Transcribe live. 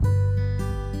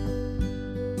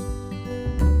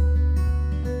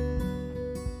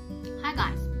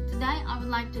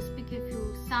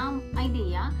some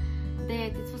idea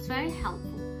that it was very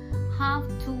helpful how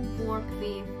to work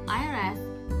with IRS,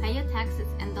 pay your taxes,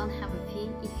 and don't have a fee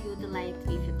if you delayed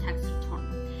with your tax return.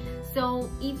 So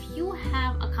if you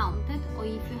have accountant or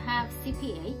if you have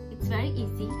CPA, it's very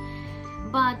easy.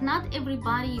 But not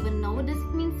everybody even know does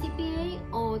it mean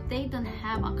CPA, or they don't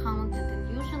have accountant, and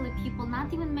usually people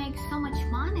not even make so much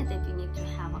money that you need to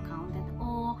have accountant,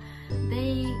 or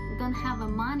they don't have the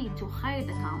money to hire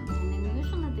the accountant, and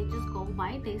usually they just go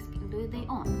buy this and do it their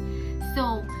own.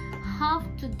 So how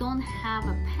to don't have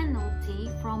a penalty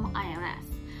from IRS?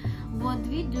 What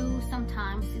we do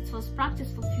sometimes, it was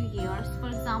practiced for a few years. For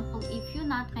example, if you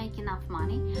not make enough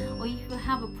money, or if you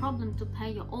have a problem to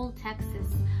pay your old taxes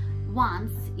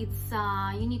once, it's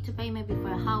you need to pay maybe for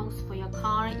your house, for your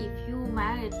car. If you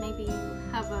married, maybe you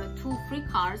have 2 free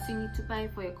cars, you need to pay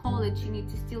for your college, you need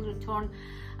to still return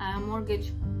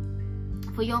mortgage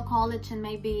for your college, and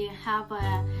maybe have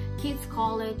a kids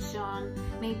college, or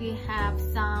maybe have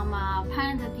some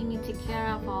parents that you need to take care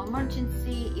of for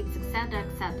emergency, it's etc,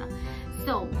 etc.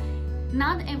 So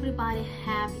not everybody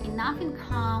have enough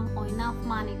income or enough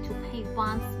money to pay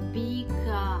once big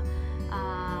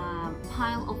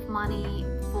pile of money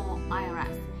for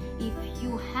IRS. If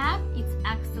you have, it's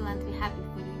excellent, we're happy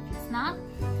for you. If it's not,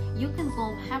 you can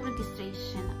go have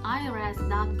registration,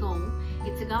 irs.gov.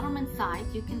 It's a government site.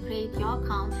 You can create your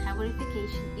account, have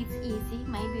verification. It's easy,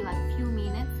 maybe like few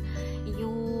minutes.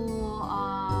 You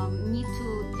need to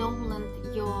download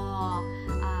your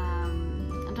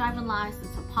driver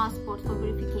license or passport for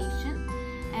verification,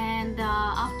 and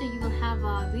after you will have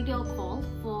a video call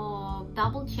for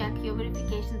double check your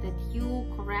verification that you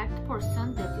correct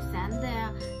person that you send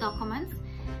the documents,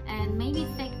 and maybe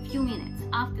it take a few minutes.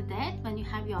 After that, when you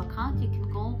have your account, you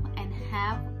can go and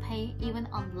have pay even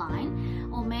online,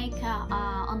 or make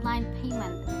online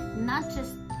payment. Not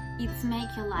just it's make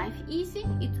your life easy,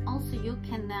 it's also you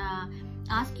can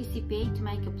ask your CPA to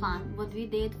make a plan, what we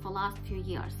did for last few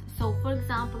years. So for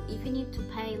example, if you need to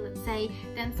pay, let's say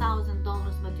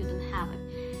 $10,000 but you don't have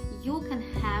it, you can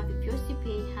have, if your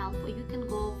CPA help, or you can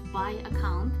go buy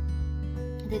account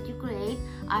that you create,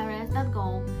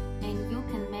 irs.gov, and you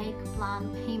can make plan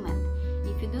payment.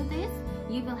 If you do this,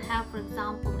 you will have, for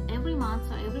example, every month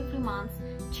or every 3 months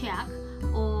check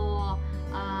or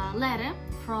letter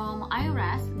from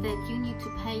IRS that you need to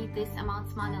pay this amount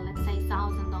of money, let's say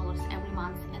 $1,000 every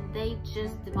month, and they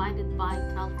just divided by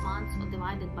 12 months, or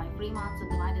divided by 3 months, or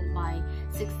divided by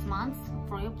 6 months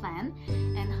for your plan,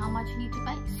 and how much you need to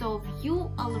pay. So if you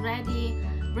already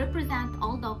represent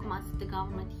all documents to the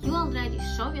government, you already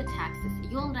show your taxes,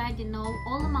 you already know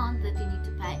all amount that you need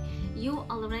to pay, you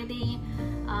already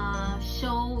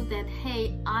show that,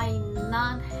 hey, I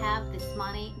not have this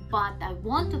money, but I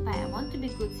want to pay, I want to be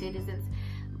good citizens,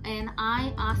 and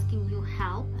I asking you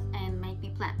help and make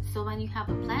me plan. So when you have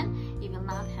a plan, you will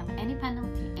not have any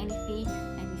penalty, any fee,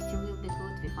 and you still will be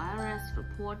good with IRS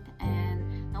report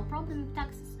and no problem with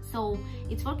taxes. So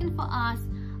it's working for us.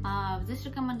 This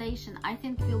recommendation, I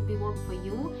think, will be work for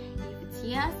you. If it's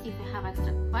yes, if you have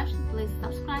extra questions, please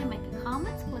subscribe, make a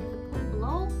comment, click the link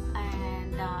below,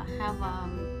 and have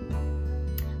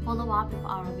follow up with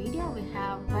our video. We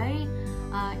have very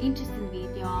interesting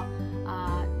video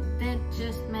that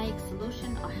just make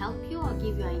solution or help you or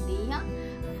give you idea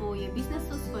for your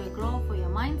businesses, for your growth, for your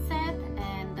mindset,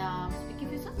 and speak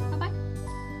to you soon. Bye bye.